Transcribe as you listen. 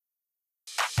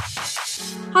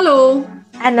Hello,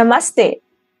 And namaste.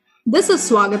 this is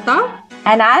Swagata.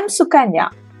 And I'm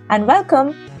Sukanya. And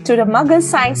welcome to the Muggle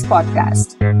Science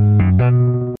Podcast.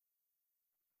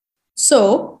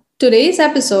 So, today's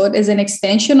episode is an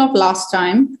extension of last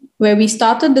time where we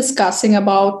started discussing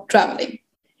about traveling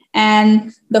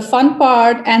and the fun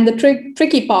part and the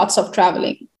tricky parts of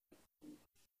traveling.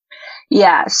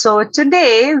 Yeah, so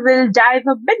today we'll dive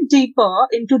a bit deeper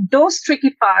into those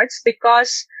tricky parts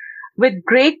because with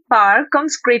great power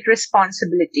comes great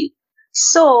responsibility.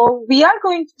 So we are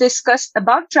going to discuss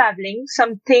about traveling,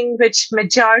 something which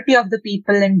majority of the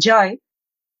people enjoy,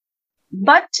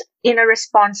 but in a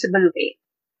responsible way.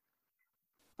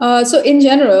 So, in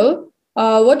general,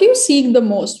 what do you seek the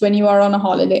most when you are on a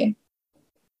holiday?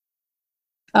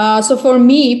 So, for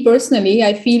me personally,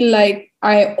 I feel like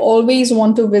I always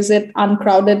want to visit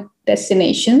uncrowded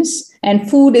destinations, and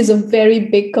food is a very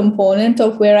big component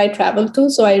of where I travel to.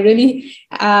 So, I really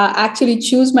actually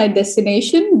choose my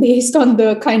destination based on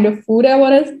the kind of food I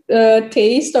want to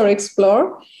taste or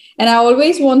explore. And I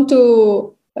always want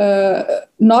to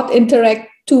not interact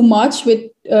too much with,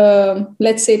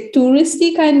 let's say,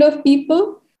 touristy kind of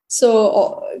people.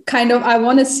 So, kind of, I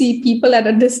want to see people at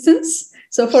a distance.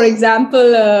 So, for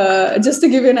example, just to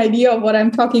give you an idea of what I'm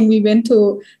talking, we went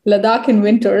to Ladakh in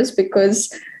winters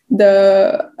because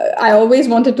I always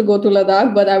wanted to go to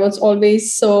Ladakh, but I was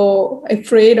always so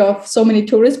afraid of so many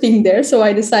tourists being there. So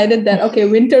I decided that okay,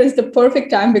 winter is the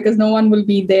perfect time because no one will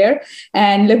be there.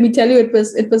 And let me tell you, it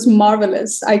was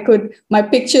marvelous. My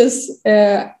pictures,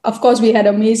 of course, we had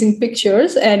amazing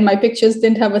pictures, and my pictures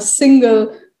didn't have a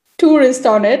single tourist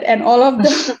on it, and all of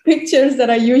the pictures that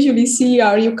I usually see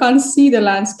are you can't see the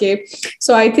landscape.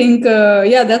 So I think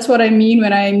that's what I mean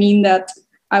when I mean that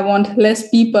I want less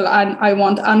people and I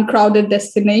want uncrowded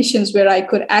destinations where I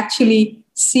could actually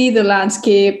see the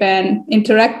landscape and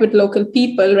interact with local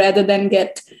people rather than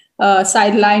get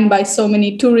sidelined by so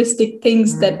many touristic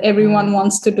things that everyone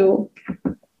wants to do.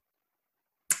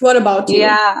 What about you?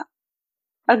 Yeah,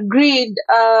 agreed.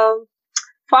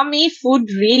 For me, food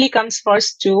really comes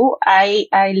first too. I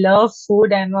love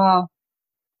food. I'm a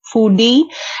foodie,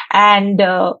 and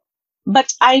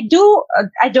but I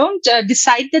don't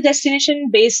decide the destination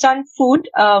based on food.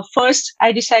 First,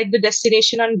 I decide the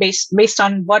destination on based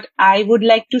on what I would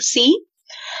like to see.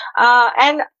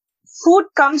 And food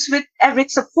comes with every.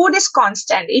 So food is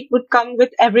constant. It would come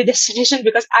with every destination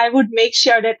because I would make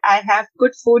sure that I have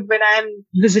good food when I'm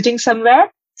visiting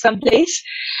someplace,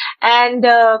 and.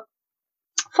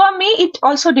 For me, it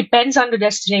also depends on the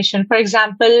destination. For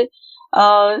example,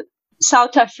 uh,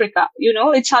 South Africa,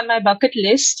 it's on my bucket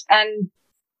list. And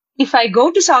if I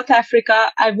go to South Africa,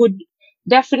 I would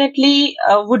definitely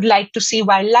would like to see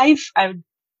wildlife. I would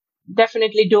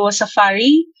definitely do a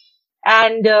safari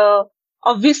and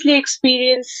obviously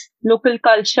experience local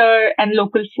culture and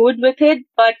local food with it.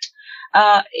 But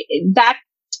uh, that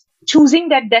choosing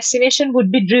that destination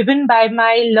would be driven by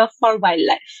my love for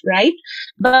wildlife, right?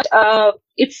 But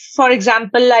if, for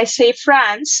example, I say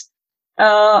France,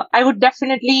 I would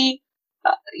definitely,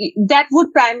 that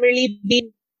would primarily be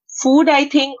food, I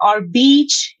think, or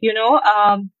beach,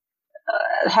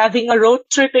 having a road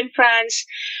trip in France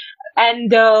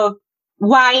and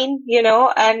wine,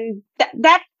 and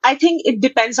that I think it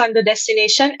depends on the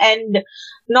destination, and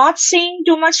not seeing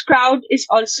too much crowd is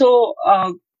also,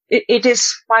 it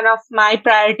is one of my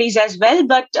priorities as well.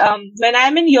 But when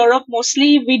I'm in Europe,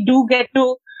 mostly we do get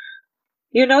to,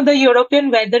 the European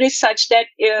weather is such that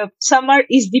summer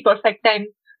is the perfect time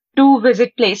to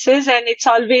visit places, and it's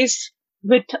always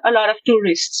with a lot of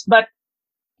tourists. But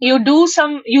you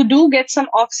do get some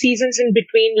off seasons in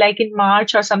between, like in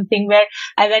March or something, where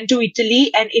I went to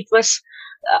Italy and it was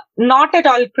not at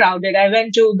all crowded. I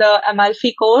went to the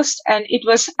Amalfi Coast and it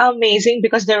was amazing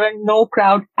because there were no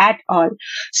crowd at all.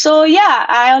 So yeah,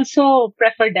 I also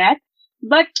prefer that.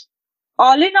 But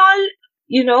all in all,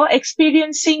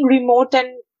 experiencing remote and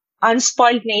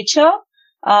unspoiled nature,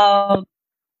 uh,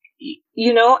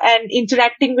 and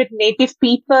interacting with native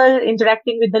people,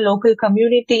 interacting with the local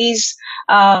communities,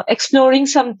 exploring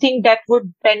something that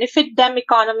would benefit them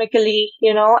economically,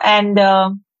 and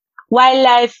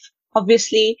wildlife,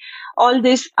 obviously. All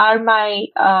these are my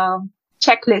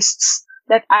checklists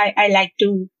that I like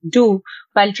to do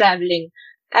while traveling.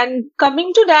 And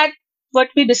coming to that, what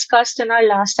we discussed in our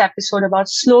last episode about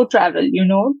slow travel,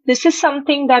 this is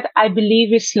something that I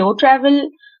believe is slow travel,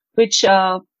 which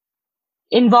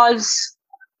involves,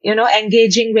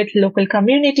 engaging with local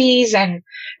communities and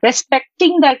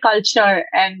respecting their culture,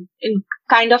 and in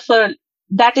kind of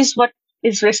that is what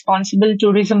is responsible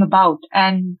tourism about,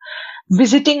 and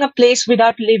visiting a place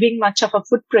without leaving much of a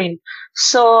footprint.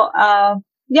 So,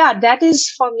 yeah, that is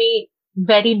for me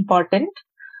very important,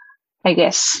 I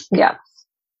guess. Yeah.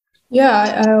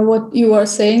 Yeah, what you are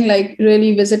saying, like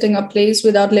really visiting a place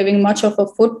without leaving much of a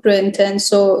footprint, and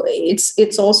so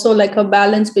it's also like a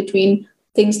balance between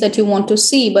things that you want to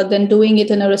see, but then doing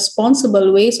it in a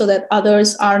responsible way so that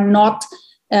others are not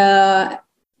uh,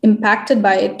 impacted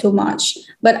by it too much.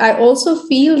 But I also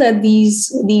feel that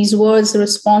these words,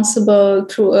 responsible,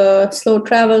 through slow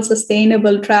travel,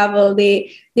 sustainable travel,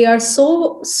 they are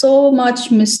so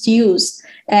much misused,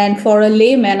 and for a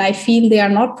layman, I feel they are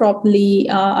not properly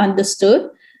understood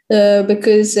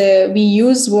because we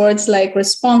use words like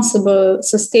responsible,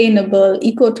 sustainable,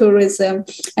 ecotourism,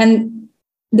 and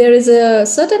there is a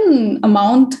certain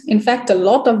amount, in fact, a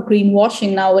lot of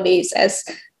greenwashing nowadays, as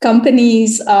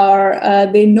companies are,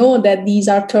 they know that these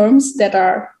are terms that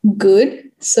are good.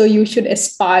 So you should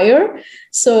aspire.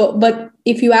 So, but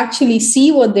if you actually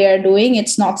see what they are doing,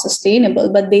 it's not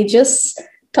sustainable, but they just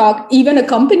talk. Even a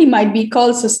company might be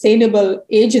called sustainable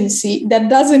agency, that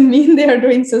doesn't mean they are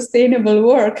doing sustainable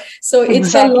work. So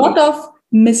it's a lot Exactly. of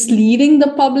misleading the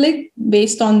public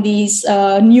based on these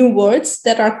new words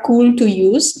that are cool to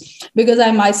use. Because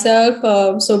I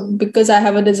myself, so because I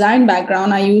have a design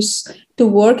background, I used to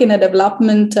work in a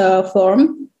development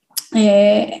firm.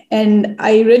 And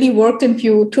I really worked in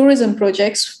few tourism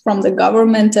projects from the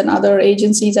government and other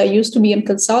agencies. I used to be a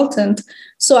consultant.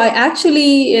 So I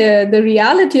actually, the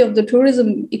reality of the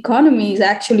tourism economy is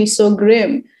actually so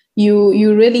grim.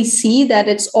 You really see that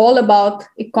it's all about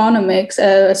economics,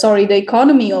 the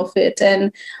economy of it,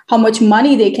 and how much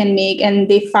money they can make. And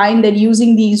they find that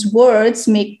using these words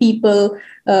make people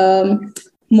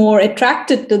more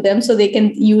attracted to them, so they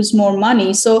can use more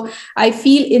money. So I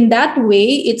feel in that way,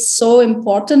 it's so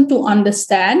important to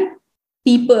understand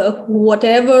people,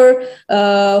 whoever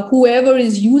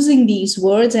is using these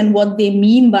words and what they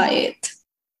mean by it.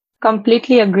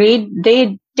 Completely agreed.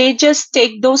 They just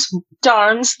take those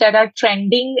terms that are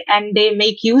trending and they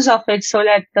make use of it so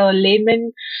that the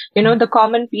layman, the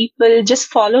common people just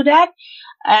follow that.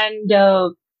 And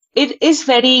it is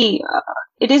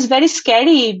very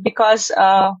scary because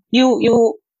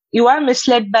you are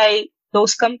misled by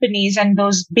those companies and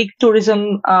those big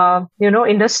tourism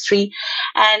industry.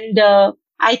 And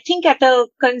I think at a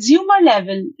consumer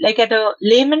level, like at a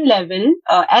layman level,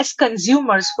 as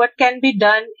consumers, what can be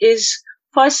done is,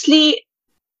 firstly,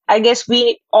 I guess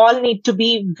we all need to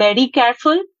be very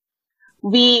careful.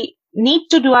 We need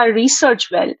to do our research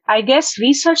well. I guess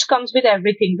research comes with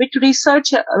everything. With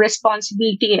research,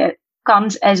 responsibility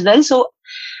comes as well. So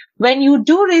when you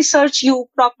do research, you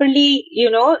properly,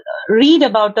 read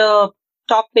about a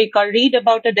topic or read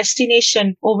about a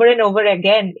destination over and over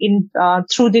again in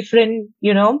through different,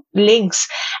 links.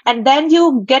 And then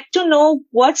you get to know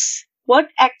what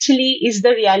actually is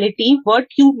the reality, what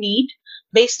you need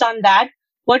based on that,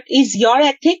 what is your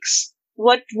ethics,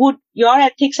 what would your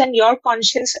ethics and your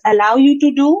conscience allow you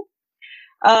to do,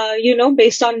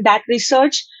 based on that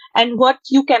research, and what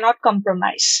you cannot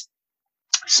compromise.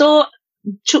 So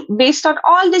based on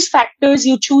all these factors,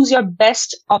 you choose your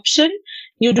best option.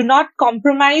 You do not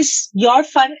compromise your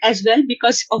fun as well,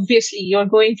 because obviously you're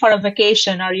going for a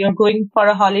vacation or you're going for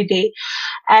a holiday,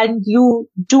 and you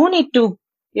do need to,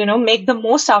 make the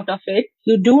most out of it.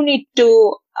 You do need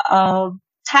to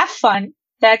have fun.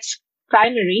 That's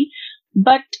primary.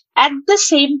 But at the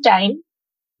same time,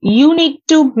 you need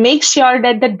to make sure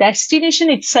that the destination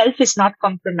itself is not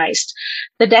compromised.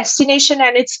 The destination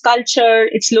and its culture,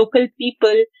 its local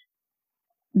people,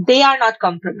 they are not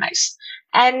compromised.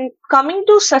 And coming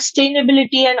to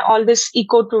sustainability and all this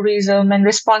ecotourism and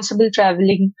responsible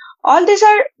traveling, all these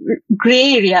are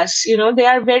gray areas. They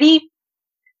are very,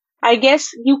 I guess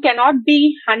you cannot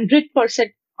be 100%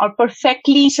 or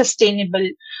perfectly sustainable.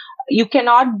 You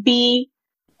cannot be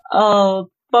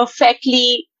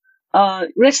perfectly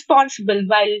responsible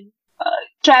while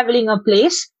traveling a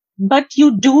place, but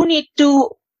you do need to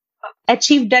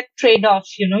achieve that trade-off.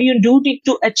 You do need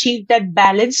to achieve that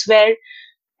balance where,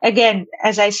 again,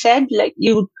 as I said, like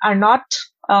you are not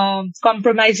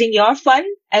compromising your fun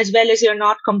as well as you're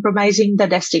not compromising the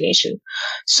destination.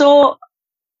 So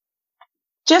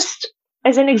just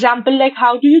as an example, like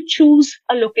how do you choose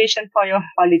a location for your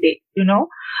holiday,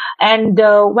 and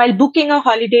while booking a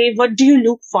holiday, what do you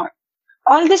look for?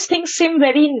 All these things seem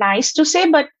very nice to say,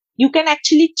 but you can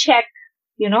actually check,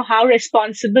 how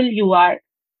responsible you are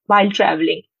while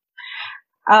traveling.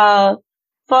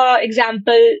 For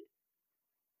example,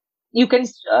 you can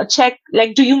check,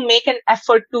 like, do you make an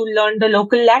effort to learn the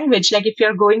local language? Like if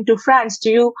you're going to France,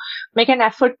 do you make an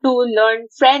effort to learn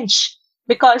French?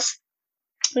 Because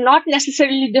not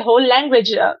necessarily the whole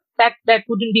language that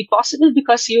wouldn't be possible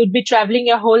because you would be traveling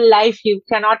your whole life. You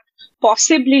cannot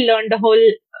possibly learn the whole,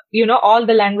 all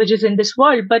the languages in this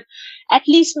world, but at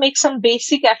least make some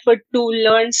basic effort to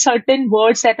learn certain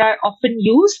words that are often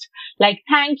used, like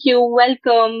thank you,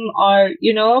 welcome, or,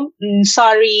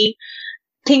 sorry,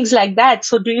 things like that.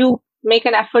 So do you make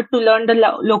an effort to learn the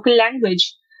local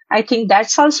language? I think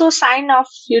that's also a sign of,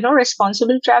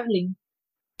 responsible traveling.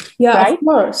 Yeah, right?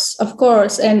 of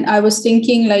course. And I was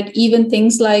thinking like even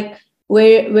things like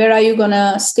where are you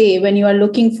gonna stay when you are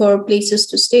looking for places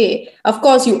to stay? Of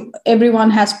course, everyone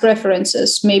has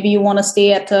preferences. Maybe you want to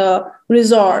stay at a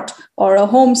resort or a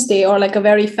homestay or like a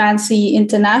very fancy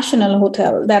international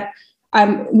hotel that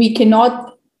we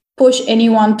cannot push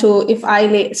anyone to. If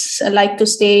I like to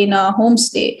stay in a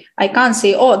homestay, I can't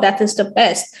say, oh, that is the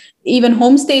best. Even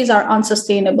homestays are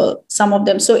unsustainable, some of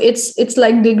them. So it's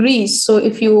like degrees. So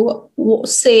if you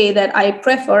say that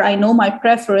I know my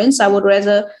preference, I would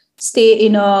rather stay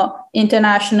in a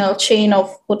international chain of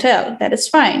hotel, that is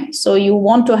fine. So you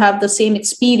want to have the same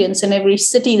experience in every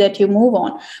city that you move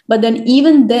on. But then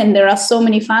even then there are so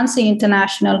many fancy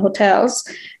international hotels,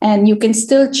 and you can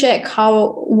still check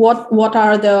what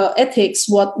are the ethics,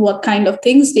 what kind of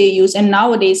things they use. And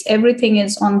nowadays everything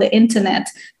is on the internet.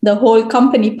 The whole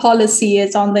company policy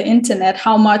is on the internet.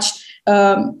 How much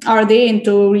are they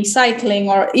into recycling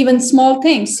or even small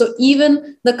things? So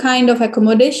even the kind of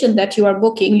accommodation that you are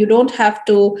booking, you don't have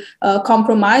to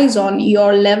compromise on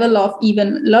your level of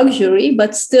even luxury,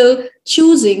 but still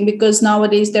choosing, because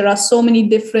nowadays there are so many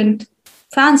different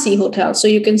fancy hotels. So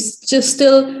you can just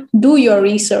still do your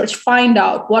research, find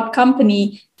out what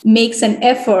company makes an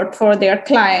effort for their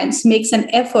clients, makes an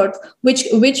effort,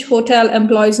 which hotel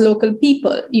employs local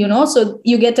people, so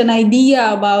you get an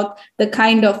idea about the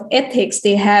kind of ethics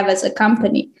they have as a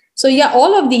company. So yeah,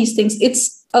 all of these things,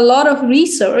 it's a lot of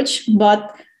research,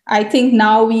 but I think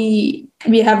now we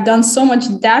have done so much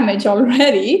damage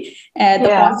already, the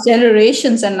past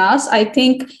generations and us. I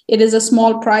think it is a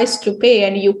small price to pay,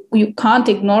 and you can't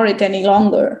ignore it any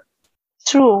longer.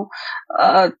 True.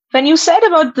 When you said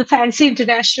about the fancy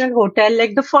international hotel,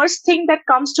 like the first thing that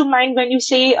comes to mind when you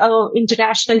say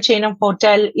international chain of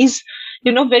hotel is,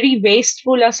 very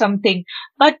wasteful or something.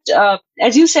 But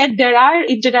as you said, there are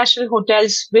international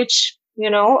hotels which,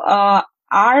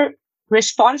 are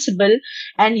responsible,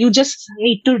 and you just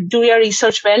need to do your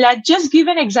research well. I'd just give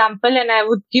an example, and I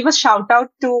would give a shout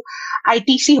out to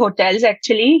ITC hotels.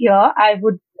 Actually, here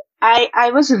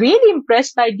I was really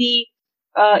impressed by the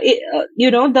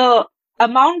the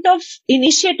amount of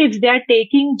initiatives they are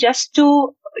taking just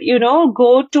to,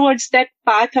 go towards that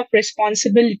path of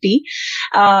responsibility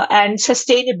and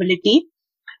sustainability.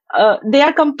 They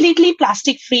are completely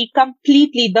plastic free,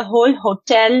 completely. The whole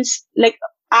hotels, like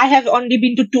I have only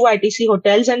been to 2 ITC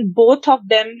hotels, and both of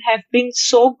them have been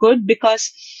so good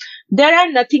because there are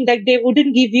nothing like they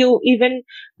wouldn't give you even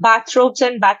bathrobes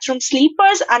and bathroom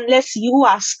sleepers unless you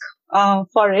ask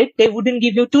for it. They wouldn't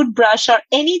give you toothbrush or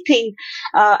anything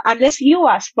unless you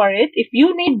ask for it. If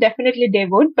you need, definitely they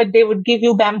would, but they would give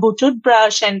you bamboo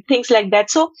toothbrush and things like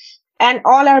that. So, and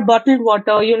all our bottled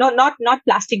water, not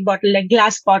plastic bottle, like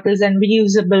glass bottles and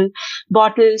reusable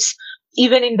bottles,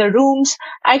 even in the rooms.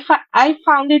 I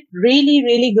found it really,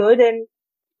 really good, and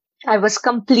I was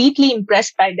completely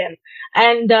impressed by them.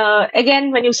 And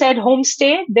again, when you said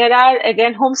homestay, there are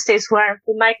again homestays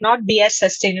who might not be as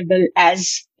sustainable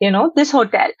as, this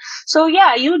hotel. So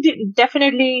yeah, you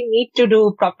definitely need to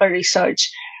do proper research.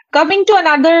 Coming to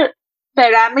another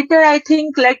parameter, I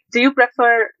think, like, do you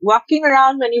prefer walking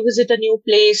around when you visit a new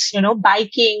place,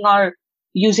 biking, or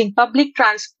using public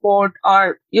transport,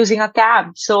 or using a cab?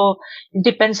 So it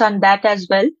depends on that as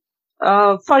well.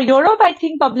 For Europe, I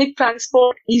think public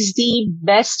transport is the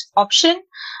best option.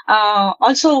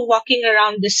 Also walking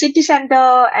around the city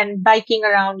center and biking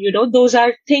around, those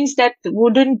are things that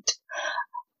wouldn't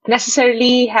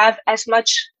necessarily have as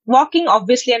much. Walking,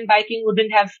 obviously, and biking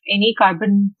wouldn't have any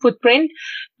carbon footprint,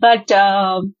 but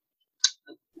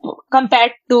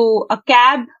compared to a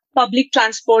cab, public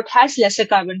transport has lesser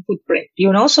carbon footprint,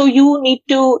 so you need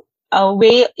to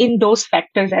weigh in those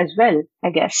factors as well,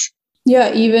 I guess.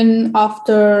 Yeah, even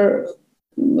after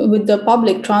with the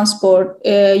public transport,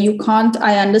 you can't.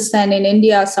 I understand in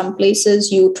India, some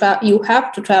places you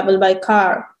have to travel by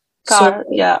car. So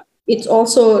yeah.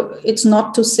 It's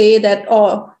not to say that,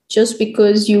 just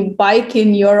because you bike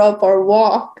in Europe or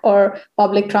walk or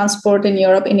public transport in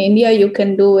India, you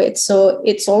can do it. So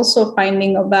it's also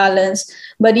finding a balance.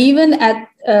 But even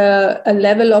a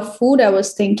level of food, I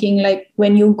was thinking, like,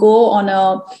 when you go on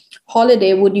a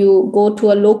holiday, would you go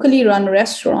to a locally run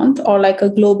restaurant or like a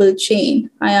global chain?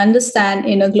 I understand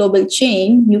in a global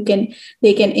chain,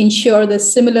 they can ensure the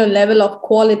similar level of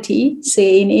quality,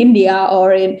 say in India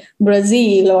or in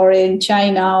Brazil or in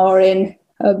China or in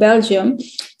Belgium.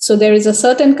 So there is a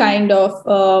certain kind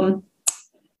of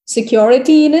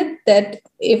security in it that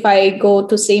if I go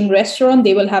to same restaurant,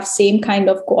 they will have same kind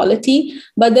of quality.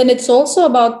 But then it's also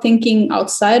about thinking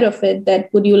outside of it,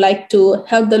 that would you like to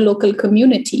help the local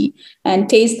community and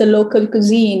taste the local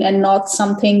cuisine and not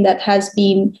something that has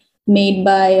been made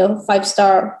by a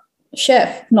five-star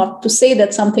chef. Not to say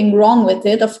that something wrong with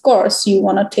it. Of course, you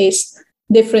want to taste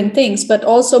different things, but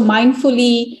also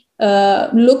mindfully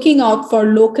looking out for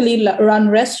locally run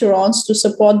restaurants to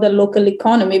support the local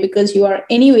economy, because you are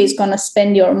anyways going to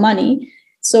spend your money.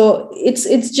 So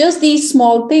it's just these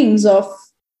small things of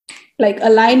like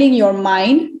aligning your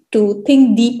mind to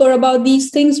think deeper about these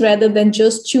things rather than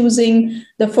just choosing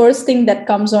the first thing that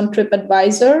comes on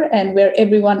TripAdvisor and where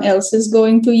everyone else is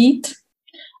going to eat.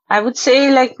 I would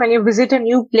say, like, when you visit a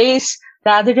new place,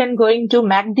 rather than going to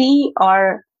McD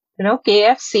or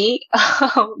KFC,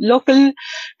 local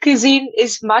cuisine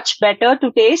is much better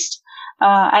to taste,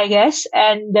 I guess.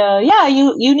 And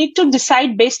you need to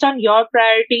decide based on your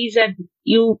priorities, and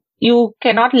you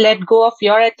cannot let go of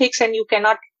your ethics, and you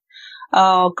cannot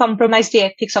compromise the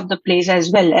ethics of the place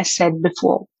as well, as said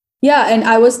before. Yeah, and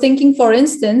I was thinking, for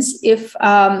instance, if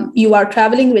you are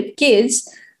traveling with kids,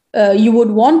 you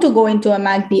would want to go into a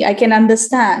McD. I can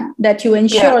understand that you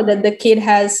ensure that the kid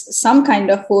has some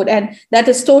kind of food, and that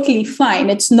is totally fine.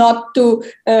 It's not to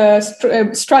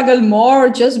struggle more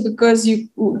just because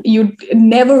you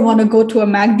never want to go to a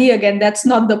McD again. That's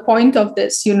not the point of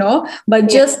this, but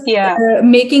just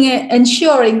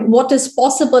ensuring what is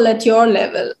possible at your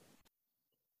level.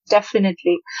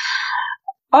 Definitely.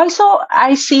 Also,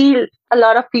 I see a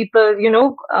lot of people,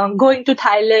 going to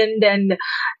Thailand and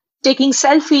taking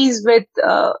selfies with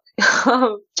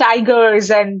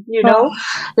tigers and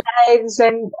lions,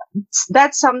 and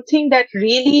that's something that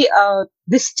really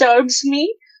disturbs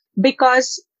me,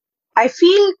 because I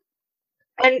feel,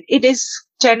 and it is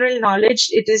general knowledge,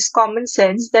 it is common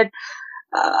sense that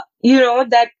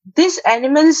that these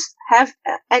animals have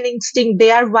an instinct.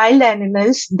 They are wild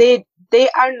animals. They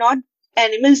are not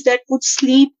animals that would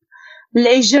sleep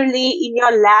leisurely in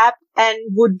your lap and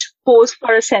would pose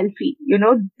for a selfie.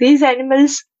 These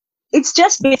animals, it's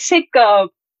just basic,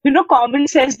 common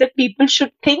sense that people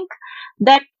should think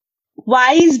that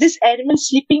why is this animal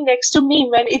sleeping next to me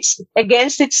when it's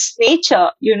against its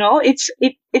nature?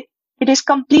 It is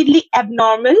completely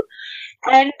abnormal.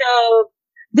 And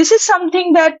this is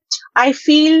something that I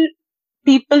feel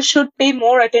people should pay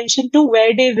more attention to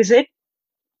where they visit.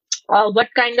 What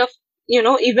kind of,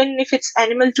 even if it's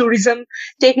animal tourism,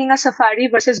 taking a safari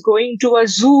versus going to a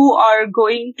zoo or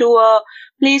going to a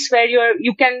place where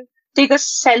you can take a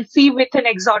selfie with an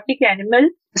exotic animal,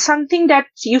 something that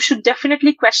you should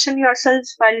definitely question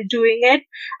yourselves while doing it.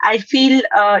 I feel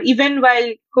even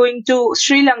while going to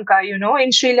Sri Lanka,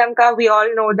 in Sri Lanka, we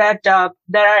all know that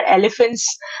there are elephants,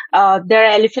 there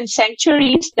are elephant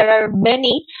sanctuaries, there are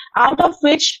many, out of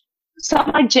which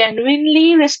some are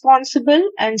genuinely responsible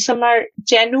and some are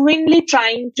genuinely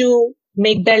trying to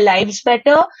make their lives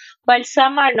better, while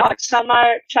some are not. Some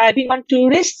are thriving on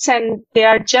tourists and they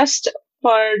are just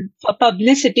for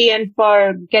publicity and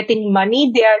for getting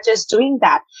money. They are just doing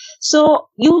that. So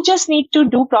you just need to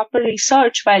do proper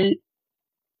research while,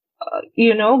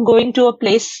 going to a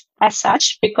place as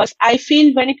such, because I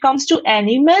feel when it comes to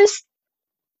animals,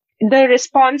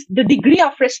 the degree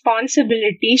of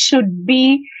responsibility should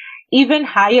be even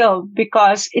higher,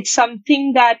 because it's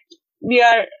something that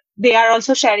they are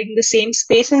also sharing the same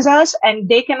space as us, and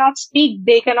they cannot speak,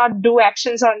 they cannot do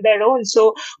actions on their own.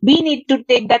 So we need to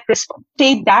take that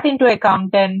into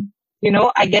account and,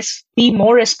 I guess, be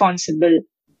more responsible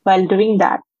while doing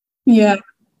that. Yeah.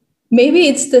 Maybe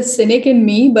it's the cynic in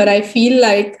me, but I feel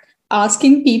like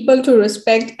asking people to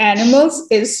respect animals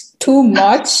is too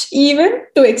much even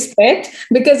to expect,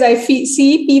 because I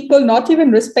see people not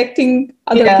even respecting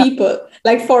other people.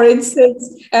 Like, for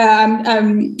instance,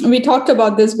 we talked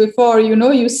about this before,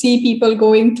 you see people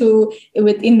going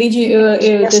with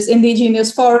this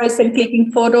indigenous forest and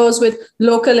taking photos with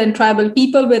local and tribal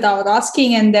people without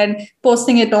asking, and then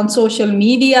posting it on social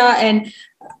media. And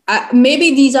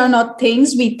maybe these are not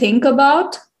things we think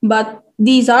about, but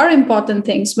these are important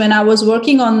things. When I was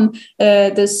working on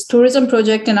this tourism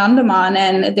project in Andaman,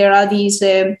 and there are these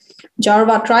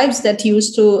Jarva tribes that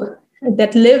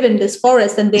live in this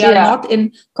forest, and they are not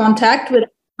in contact with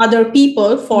other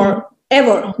people for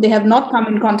ever. They have not come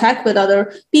in contact with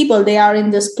other people. They are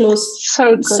in this closed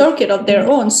circuit of their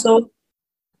own. So,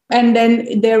 and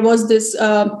then there was this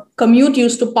commute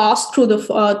used to pass through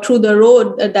the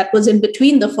road that was in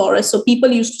between the forest. So people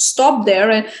used to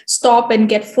stop and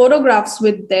get photographs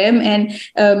with them, and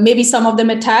maybe some of them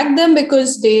attack them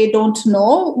because they don't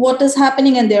know what is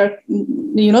happening, and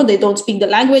they don't speak the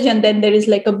language. And then there is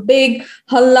like a big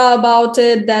halla about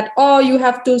it that, oh, you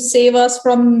have to save us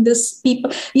from this people.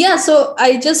 Yeah, so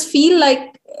I just feel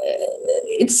like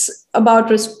it's about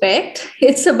respect.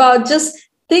 It's about just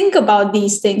think about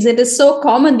these things. It is so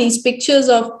common. These pictures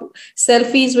of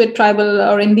selfies with tribal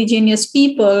or indigenous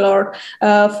people, or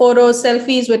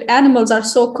selfies with animals are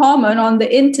so common on the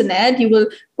internet. You will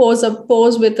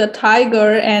pose with a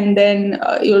tiger, and then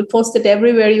you'll post it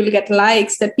everywhere. You'll get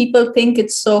likes. That people think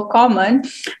it's so common,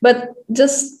 but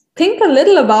just think a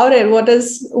little about it. What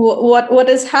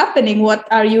is happening? What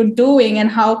are you doing? And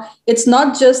how it's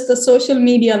not just the social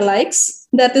media likes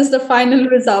that is the final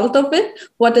result of it.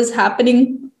 What is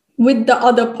happening with the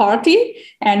other party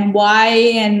and why?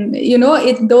 And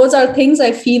those are things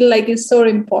I feel like is so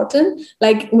important.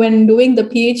 Like when doing the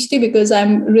PhD, because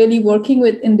I'm really working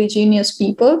with indigenous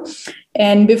people,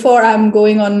 and before I'm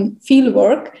going on field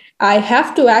work, I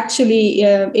have to actually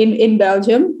in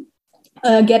Belgium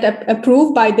get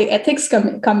approved by the ethics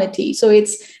committee. So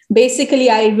it's basically,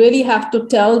 I really have to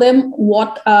tell them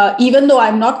what, even though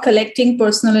I'm not collecting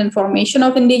personal information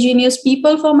of indigenous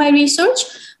people for my research,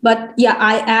 but yeah,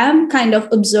 I am kind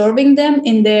of observing them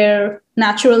in their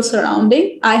natural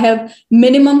surrounding. I have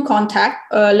minimum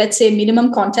contact, let's say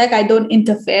minimum contact. I don't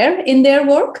interfere in their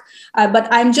work, but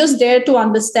I'm just there to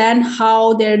understand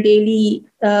how their daily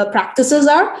practices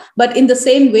are. But in the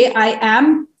same way, I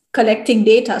am collecting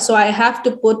data. So I have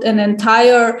to put an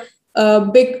entire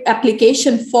big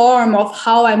application form of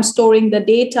how I'm storing the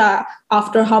data,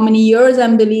 after how many years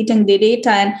I'm deleting the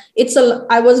data. And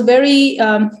I was very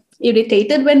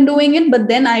irritated when doing it, but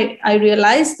then I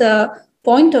realized the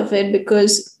point of it,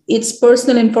 because it's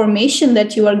personal information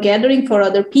that you are gathering for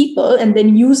other people and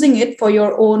then using it for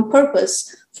your own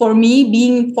purpose. For me,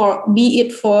 be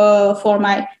it for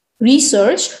my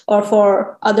research, or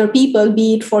for other people,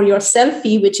 be it for your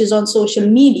selfie, which is on social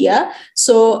media.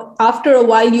 So after a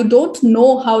while, you don't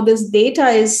know how this data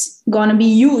is going to be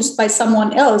used by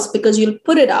someone else, because you'll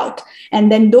put it out.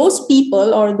 And then those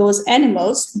people or those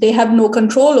animals, they have no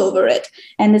control over it,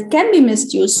 and it can be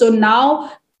misused. So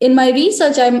now in my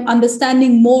research, I'm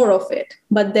understanding more of it.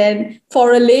 But then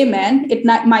for a layman, it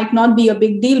might not be a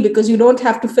big deal, because you don't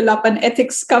have to fill up an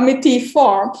ethics committee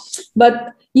form.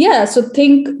 But yeah, so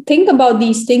think about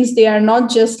these things. They are not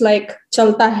just like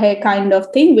chalta hai kind of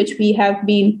thing, which we have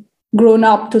been grown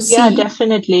up to see. Yeah,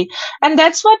 definitely. And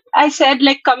that's what I said,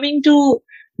 like coming to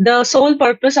the sole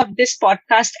purpose of this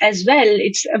podcast as well.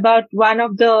 It's about, one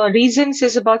of the reasons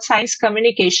is about science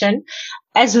communication.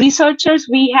 As researchers,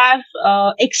 we have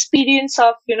experience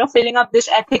of, filling up this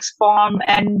ethics form.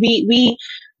 And we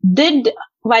did,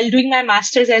 while doing my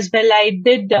master's as well, I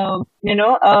did,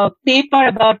 a paper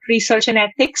about research and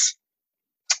ethics.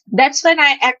 That's when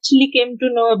I actually came to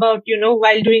know about,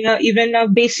 while doing even a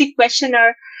basic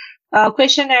questionnaire,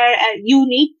 you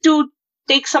need to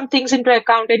take some things into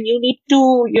account, and you need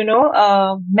to,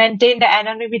 maintain the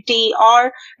anonymity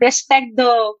or respect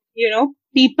the,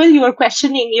 people you are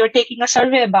questioning, you're taking a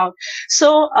survey about.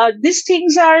 So, these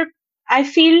things are, I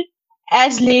feel,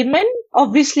 as laymen,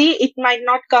 obviously it might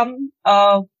not come,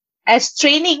 as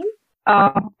training,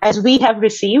 as we have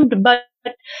received, but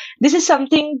this is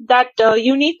something that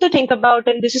you need to think about,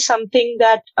 and this is something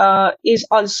that is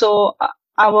also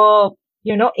our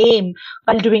aim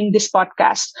while doing this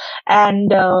podcast.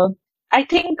 And I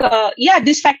think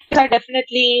these factors are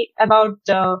definitely about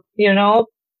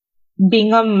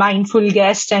being a mindful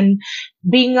guest and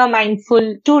being a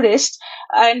mindful tourist.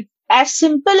 And as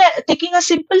simple as taking a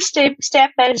simple step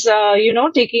as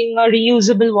taking a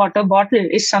reusable water bottle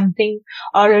is something,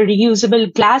 or a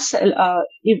reusable glass.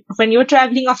 When you're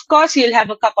traveling, of course you'll have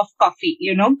a cup of coffee,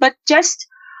 but just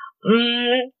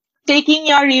taking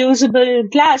your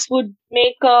reusable glass would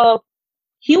make a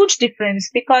huge difference.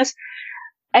 Because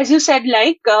as you said,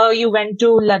 like you went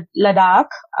to Ladakh,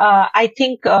 I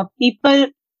think people,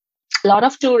 a lot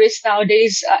of tourists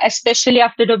nowadays, especially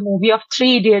after the movie of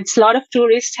Three Idiots, a lot of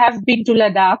tourists have been to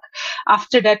Ladakh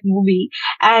after that movie,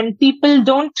 and people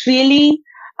don't really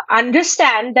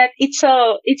understand that it's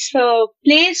a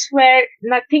place where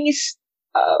nothing is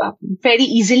very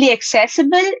easily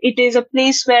accessible. It is a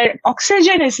place where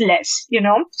oxygen is less,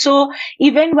 So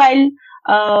even while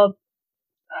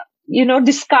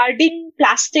discarding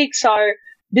plastics or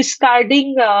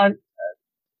discarding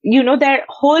their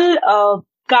whole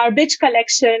garbage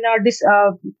collection or this,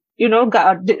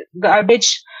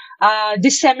 garbage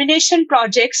dissemination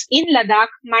projects in Ladakh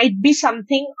might be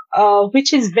something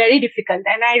which is very difficult.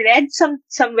 And I read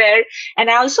somewhere, and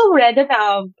I also read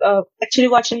actually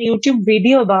watched a YouTube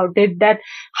video about it, that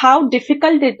how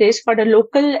difficult it is for the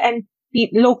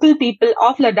local people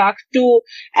of Ladakh to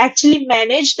actually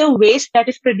manage the waste that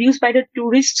is produced by the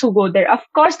tourists who go there. Of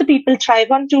course, the people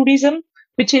thrive on tourism,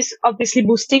 which is obviously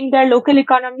boosting their local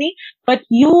economy. But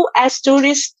you as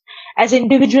tourist, as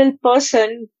individual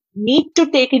person, need to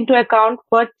take into account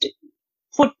what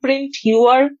footprint you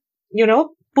are,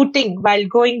 putting while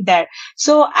going there.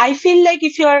 So I feel like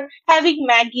if you're having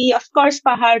Maggie, of course,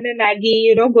 Pahad mein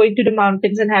Maggie, going to the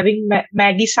mountains and having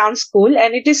Maggie sounds cool.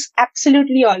 And it is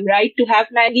absolutely all right to have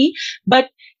Maggie, but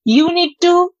you need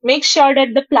to make sure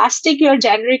that the plastic you're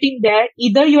generating there,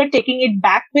 either you're taking it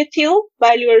back with you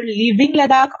while you're leaving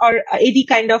Ladakh, or any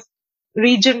kind of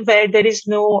region where there is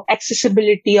no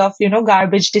accessibility of,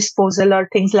 garbage disposal or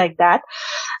things like that.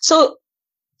 So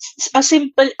a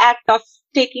simple act of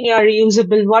taking a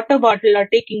reusable water bottle or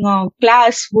taking a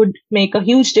glass would make a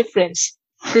huge difference.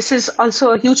 This is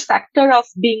also a huge factor of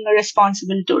being a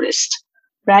responsible tourist,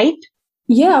 right?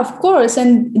 Yeah, of course.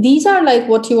 And these are like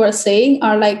what you are saying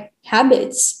are like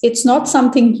habits. It's not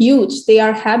something huge. They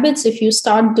are habits. If you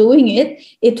start doing it,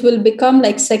 it will become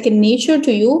like second nature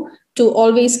to you to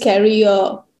always carry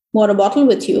a water bottle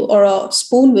with you or a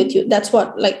spoon with you. That's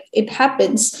what, like, it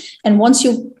happens. And once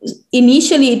you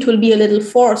initially, it will be a little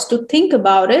forced to think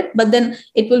about it, but then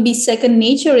it will be second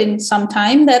nature in some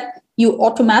time that you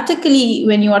automatically,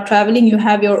 when you are traveling, you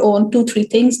have your own 2 3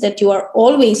 things that you are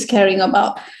always caring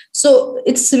about. So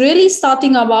it's really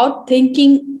starting about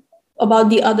thinking about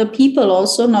the other people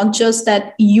also, not just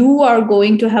that you are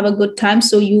going to have a good time.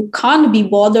 So you can't be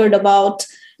bothered about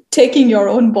taking your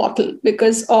own bottle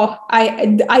because, oh,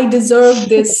 I deserve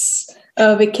this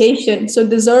vacation. So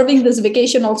deserving this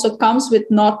vacation also comes with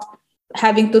not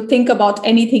having to think about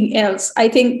anything else. I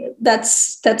think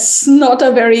that's not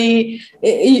a very,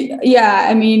 yeah,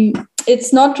 I mean,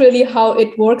 it's not really how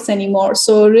it works anymore.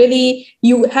 So really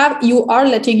you are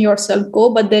letting yourself go,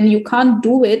 but then you can't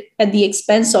do it at the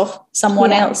expense of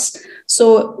someone else.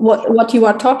 So what you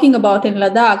are talking about in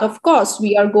Ladakh, of course,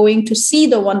 we are going to see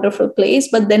the wonderful place,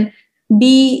 but then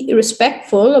be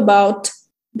respectful about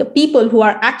the people who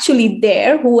are actually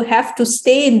there, who have to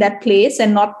stay in that place,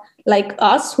 and not like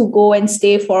us who go and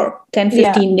stay for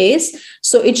 10-15 days.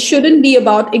 So it shouldn't be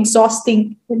about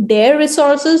exhausting their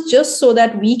resources just so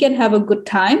that we can have a good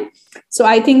time. So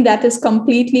I think that is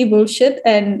completely bullshit,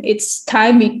 and it's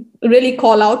time we really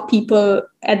call out people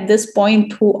at this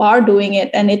point who are doing it,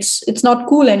 and it's not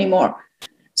cool anymore.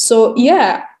 So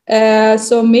yeah,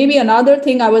 so maybe another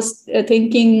thing I was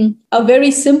thinking, a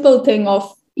very simple thing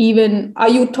of, even, are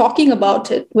you talking about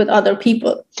it with other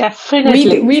people?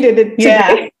 Definitely. We did it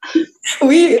today.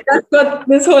 Yeah. That's what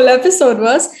this whole episode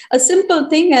was. A simple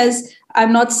thing as,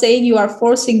 I'm not saying you are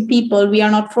forcing people. We are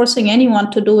not forcing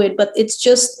anyone to do it, but it's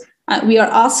just, we are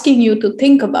asking you to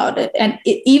think about it. And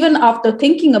even after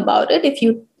thinking about it,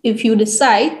 if you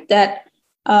decide that,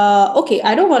 okay,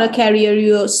 I don't want to carry a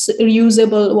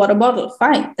reusable water bottle,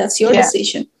 fine, that's your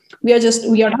decision. We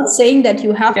are not saying that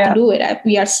you have to do it.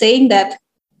 We are saying that,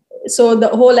 so the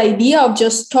whole idea of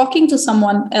just talking to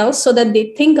someone else so that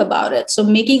they think about it, so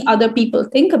making other people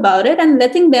think about it and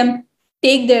letting them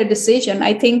take their decision,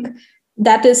 I think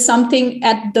that is something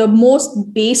at the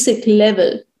most basic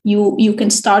level you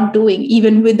can start doing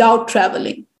even without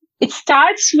traveling. It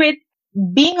starts with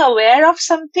being aware of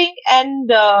something,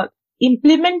 and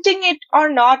implementing it or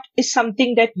not is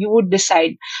something that you would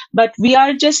decide. But we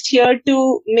are just here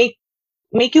to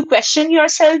make you question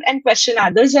yourself and question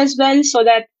others as well, so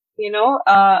that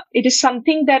it is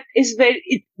something that is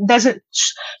it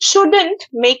shouldn't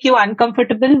make you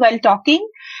uncomfortable while talking.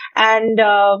 And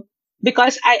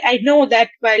because I know that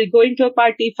while going to a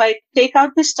party, if I take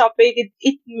out this topic,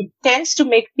 it tends to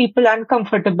make people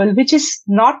uncomfortable, which is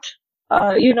not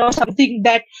something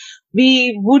that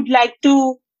we would like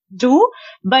to do,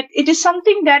 but it is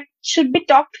something that should be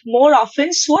talked more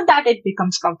often so that it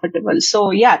becomes comfortable.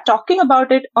 So yeah, talking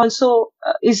about it also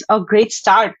is a great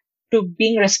start to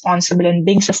being responsible and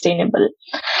being sustainable.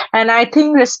 And I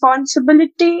think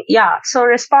responsibility, so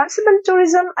responsible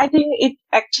tourism, I think it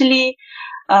actually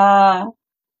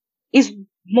is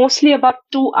mostly about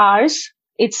 2 R's.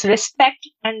 It's respect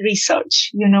and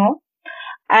research,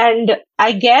 And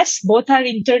I guess both are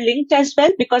interlinked as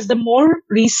well, because the more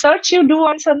research you do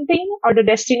on something, or the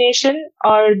destination,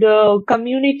 or the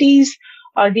communities,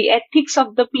 or the ethics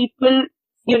of the people,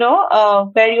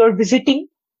 where you're visiting,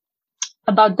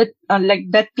 about the like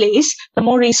that place, the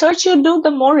more research you do,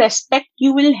 the more respect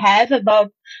you will have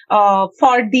about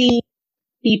for the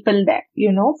people there,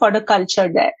 for the culture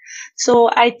there. So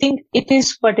I think it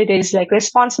is what it is. Like,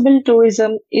 responsible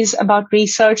tourism is about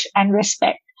research and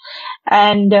respect.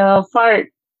 And for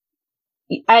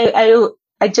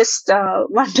I just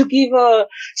want to give a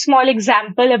small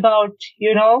example about,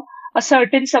 a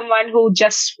certain someone who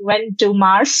just went to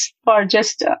Mars for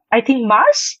just, I think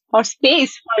Mars or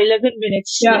space for 11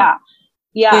 minutes. Yeah.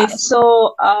 Yeah. Space.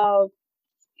 So,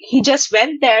 he just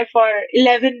went there for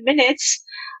 11 minutes.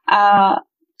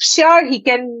 Sure, he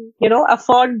can,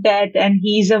 afford that, and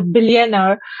he's a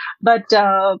billionaire, but,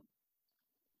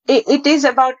 it is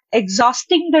about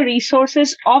exhausting the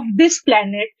resources of this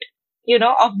planet,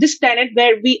 of this planet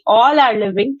where we all are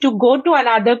living, to go to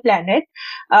another planet,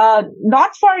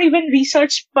 not for even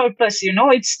research purpose,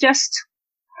 it's just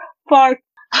for,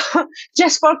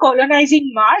 just for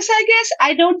colonizing Mars, I guess.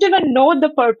 I don't even know the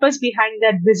purpose behind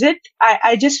that visit.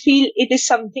 I just feel it is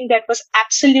something that was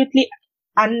absolutely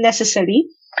unnecessary.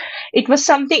 It was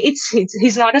something,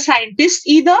 he's not a scientist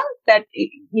either, that,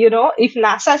 if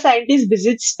NASA scientists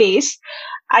visit space,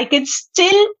 I can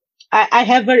still, I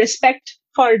have a respect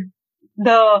for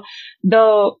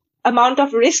the amount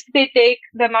of risk they take,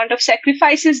 the amount of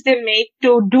sacrifices they make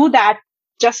to do that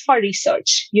just for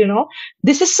research,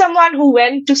 This is someone who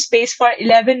went to space for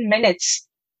 11 minutes.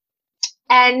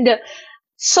 And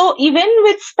so even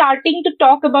with starting to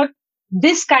talk about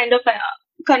this kind of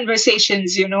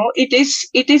conversations,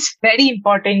 it is very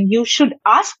important. You should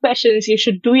ask questions. You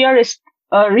should do your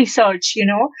research,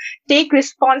 take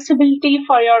responsibility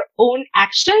for your own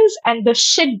actions and the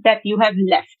shit that you have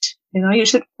left. You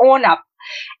should own up.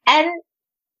 And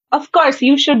of course,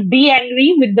 you should be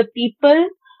angry with the people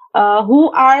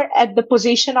who are at the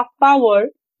position of power,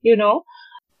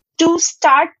 to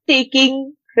start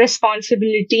taking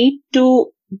responsibility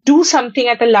to do something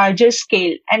at a larger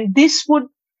scale. And this would,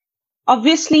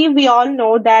 obviously, we all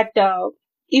know that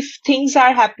if things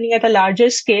are happening at a larger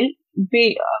scale,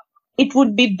 it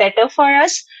would be better for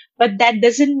us. But that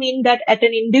doesn't mean that at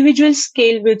an individual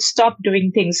scale, we'd stop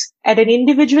doing things. At an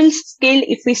individual scale,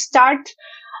 if we start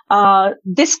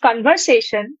this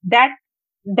conversation, that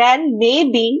then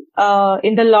maybe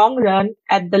in the long run,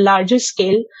 at the larger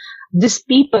scale, these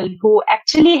people who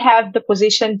actually have the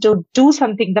position to do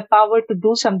something, the power to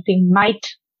do something, might,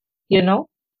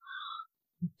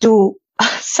 do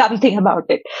something about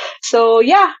it. So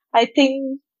yeah, I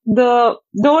think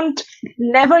don't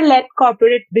never let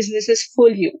corporate businesses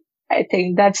fool you. I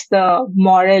think that's the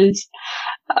moral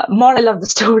of the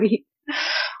story.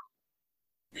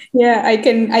 Yeah, I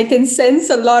can sense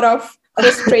a lot of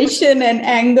frustration and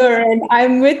anger, and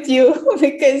I'm with you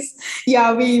because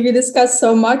yeah, we discussed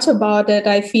so much about it.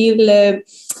 I feel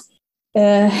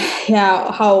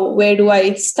where do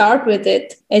I start with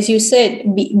it? As you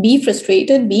said, be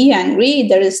frustrated, be angry.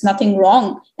 There is nothing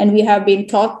wrong, and we have been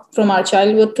taught from our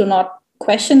childhood to not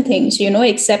question things,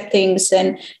 accept things.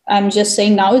 And I'm just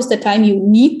saying, now is the time you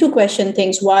need to question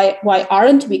things. Why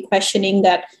aren't we questioning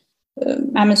that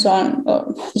Amazon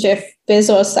or Jeff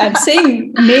Bezos? I'm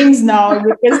saying names now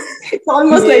because it's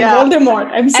almost like Voldemort.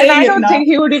 I'm saying it now. And I don't think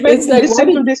he would even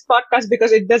listen to this podcast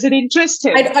because it doesn't interest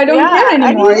him. I don't care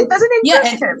anymore. It doesn't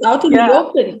interest him. Out in the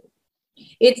open.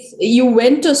 It's, you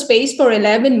went to space for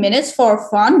 11 minutes for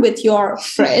fun with your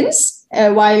friends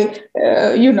while,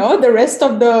 the rest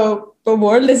of the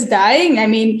world is dying. I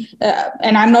mean,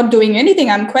 and I'm not doing anything.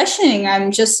 I'm questioning.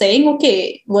 I'm just saying,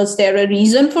 okay, was there a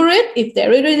reason for it? If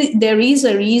there is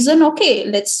a reason, okay,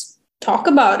 let's talk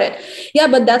about it. Yeah,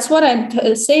 but that's what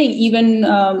I'm saying.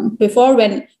 Even before,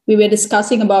 when we were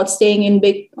discussing about staying in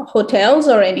big hotels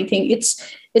or anything, it's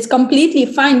completely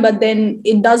fine. But then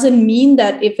it doesn't mean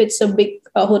that if it's a big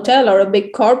hotel or a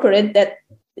big corporate, that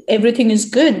everything is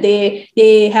good.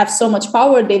 They have so much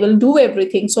power. They will do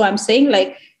everything. So I'm saying,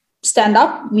 like, stand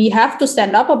up. We have to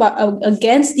stand up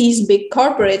against these big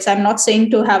corporates. I'm not saying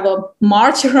to have a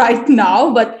march right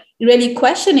now, but really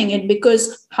questioning it,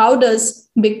 because how does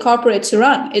big corporates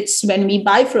run? It's when we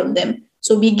buy from them.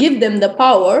 So we give them the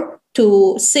power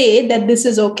to say that this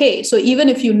is okay. So even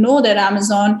if you know that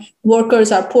Amazon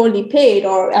workers are poorly paid,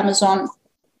 or Amazon,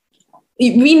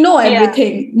 we know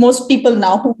everything. Yeah. Most people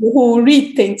now who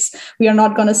read things, we are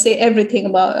not going to say everything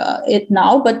about it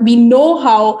now, but we know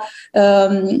how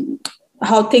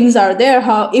things are there,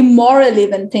 how immoral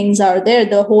even things are there,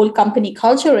 the whole company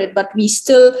culture. But we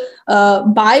still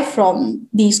buy from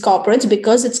these corporates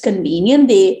because it's convenient.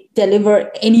 They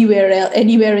deliver anywhere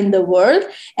in the world.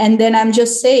 And then I'm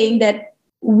just saying that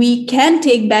we can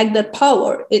take back that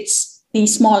power. It's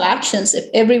these small actions, if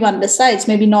everyone decides,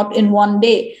 maybe not in one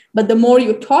day, but the more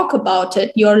you talk about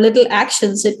it, your little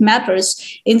actions, it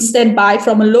matters. Instead, buy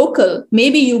from a local.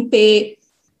 Maybe you pay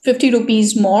 50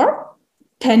 rupees more,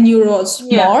 10 euros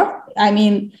more.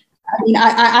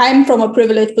 I'm from a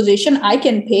privileged position. I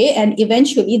can pay, and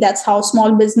eventually that's how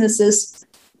small businesses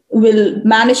will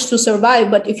manage to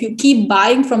survive. But if you keep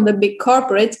buying from the big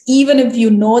corporates, even if you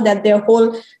know that their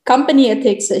whole company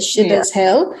ethics is shit as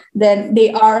hell, then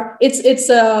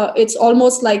it's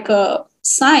almost like a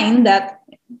sign that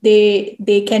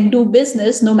they can do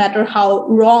business no matter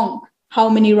how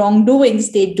many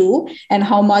wrongdoings they do and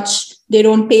how much they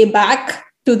don't pay back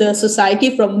to the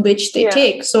society from which they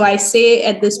take. So I say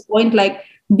at this point, like,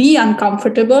 be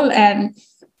uncomfortable. And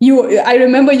I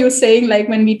remember you saying, like,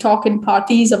 when we talk in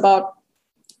parties about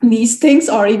these things,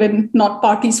 or even not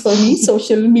parties for me,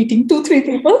 social meeting, 2-3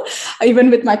 people, even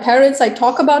with my parents, I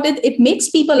talk about it. It makes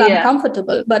people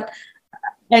uncomfortable.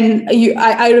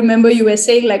 I remember you were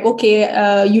saying, like,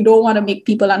 okay, you don't want to make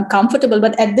people uncomfortable.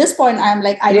 But at this point, I'm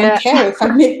like, I don't care if I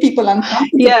make people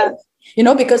uncomfortable.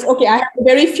 Because, okay, I have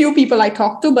very few people I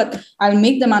talk to, but I'll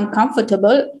make them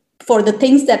uncomfortable for the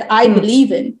things that I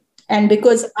believe in. And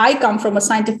because I come from a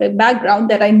scientific background,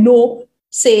 that I know,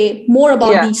 say, more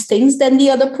about these things than the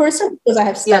other person, because I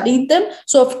have studied them.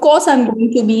 So of course I'm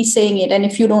going to be saying it. And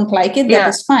if you don't like it, that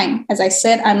is fine. As I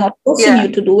said, I'm not forcing you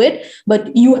to do it,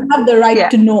 but you have the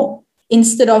right to know,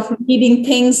 instead of reading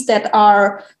things that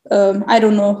are,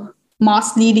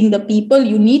 mass leading the people.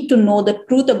 You need to know the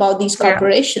truth about these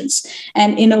corporations.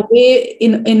 And in a way,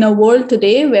 in a world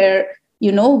today where,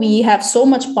 we have so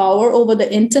much power over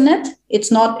the internet,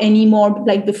 it's not anymore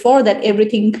like before that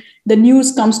everything, the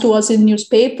news comes to us in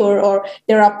newspaper, or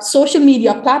there are social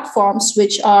media platforms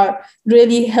which are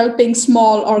really helping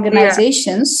small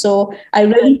organizations. So I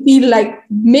really feel like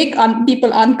make people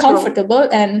uncomfortable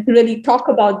and really talk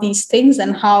about these things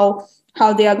and how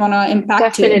they are going to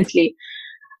impact you. Definitely.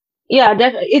 Yeah,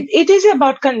 it is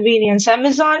about convenience.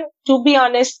 Amazon, to be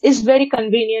honest, is very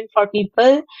convenient for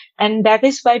people. And that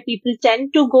is why people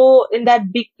tend to go in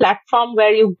that big platform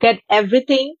where you get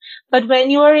everything. But when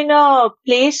you are in a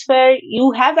place where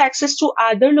you have access to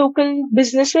other local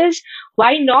businesses,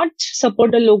 why not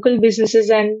support the local businesses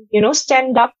and,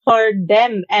 stand up for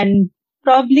them? And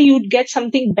probably you'd get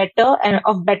something better and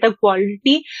of better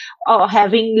quality,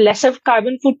 having lesser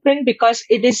carbon footprint, because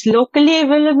it is locally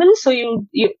available. So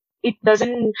it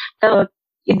doesn't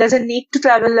need to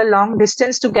travel a long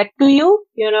distance to get to you,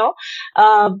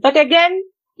 but again,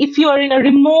 if you are in a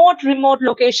remote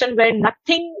location where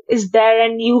nothing is there,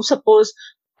 and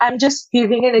I'm just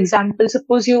giving an example,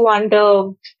 suppose you want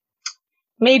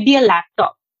maybe a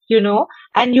laptop,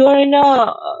 and you're in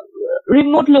a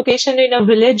remote location in a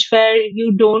village where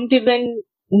you don't even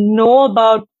know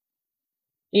about,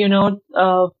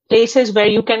 places where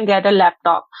you can get a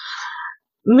laptop.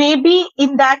 Maybe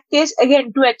in that case,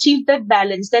 again, to achieve that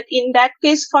balance, that in that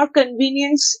case, for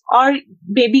convenience, or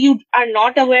maybe you are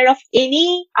not aware of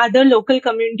any other local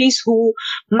communities who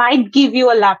might give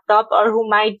you a laptop, or who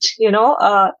might,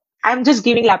 I'm just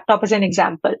giving laptop as an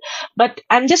example, but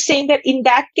I'm just saying that in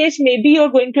that case, maybe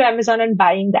you're going to Amazon and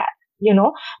buying that,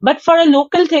 but for a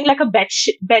local thing like a bed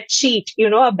sheet,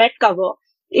 a bed cover,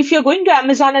 if you're going to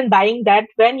Amazon and buying that,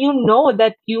 when you know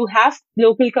that you have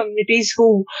local communities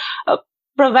who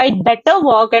provide better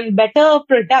work and better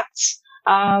products,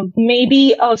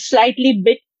 maybe a slightly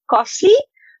bit costly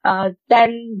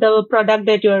than the product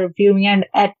that you're reviewing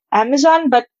at Amazon,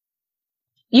 but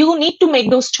you need to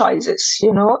make those choices,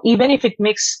 even if it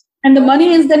makes. And the money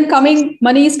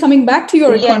is coming back to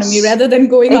your economy rather than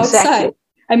going outside.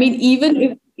 I mean,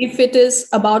 even if it is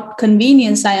about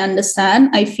convenience, I understand.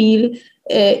 I feel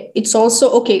it's also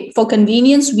okay for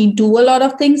convenience. We do a lot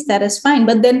of things, that is fine,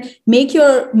 but then make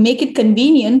it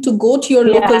convenient to go to your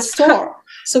local store.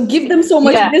 So give them so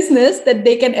much business that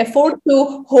they can afford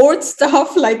to hoard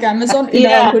stuff like Amazon in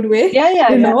a good way.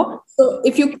 So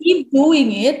if you keep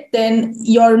doing it, then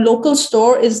your local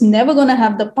store is never going to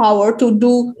have the power to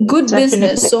do good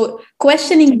business. So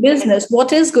questioning business,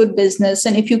 what is good business?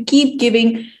 And if you keep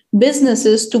giving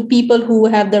businesses to people who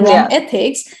have the wrong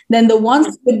ethics, then the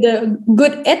ones with the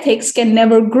good ethics can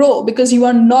never grow, because you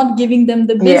are not giving them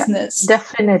the business.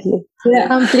 Definitely.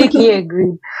 Completely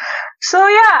agree. So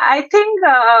I think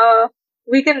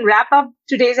we can wrap up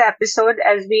today's episode,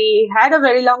 as we had a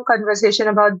very long conversation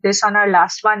about this on our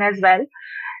last one as well.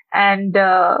 And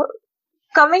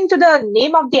coming to the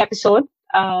name of the episode,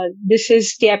 this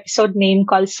is the episode name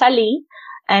called Sully.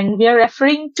 And we are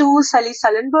referring to Sully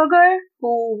Sullenberger,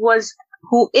 who was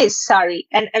who is, sorry,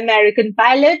 an American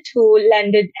pilot who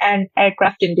landed an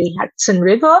aircraft in the Hudson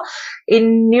River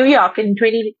in New York in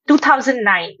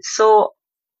 2009. So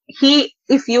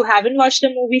if you haven't watched the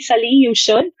movie Sully, you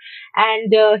should.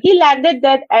 And he landed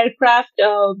that aircraft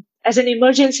as an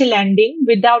emergency landing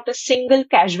without a single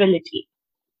casualty.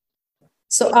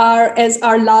 So as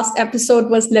our last episode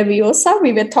was Leviosa,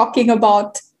 we were talking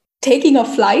about taking a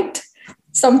flight.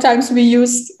 Sometimes we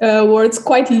use words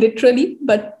quite literally,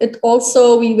 but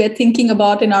we were thinking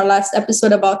about in our last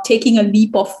episode about taking a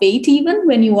leap of faith even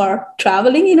when you are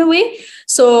traveling in a way.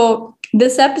 So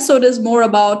this episode is more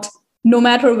about no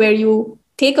matter where you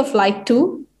take a flight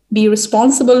to, be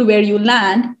responsible where you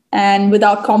land and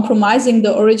without compromising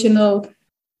the original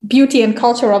beauty and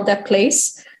culture of that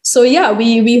place. So yeah,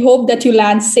 we hope that you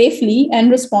land safely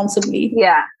and responsibly.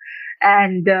 Yeah.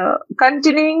 And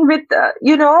continuing with,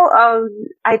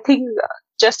 I think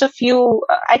just a few,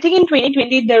 I think in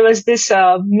 2020, there was this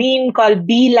meme called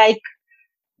be like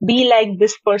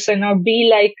this person, or be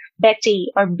like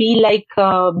Betty, or be like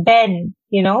Ben,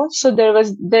 so there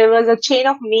was a chain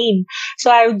of meme. So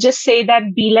I would just say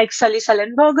that be like Sully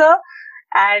Sullenberger,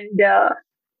 and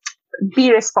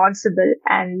be responsible,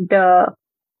 and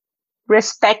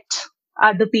respect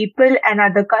other people and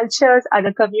other cultures,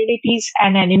 other communities,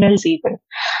 and animals even.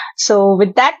 So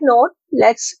with that note,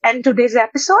 let's end today's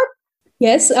episode.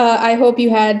 Yes, I hope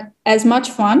you had as much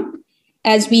fun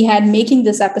as we had making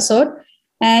this episode.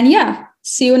 And yeah,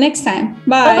 see you next time.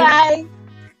 Bye. Bye-bye.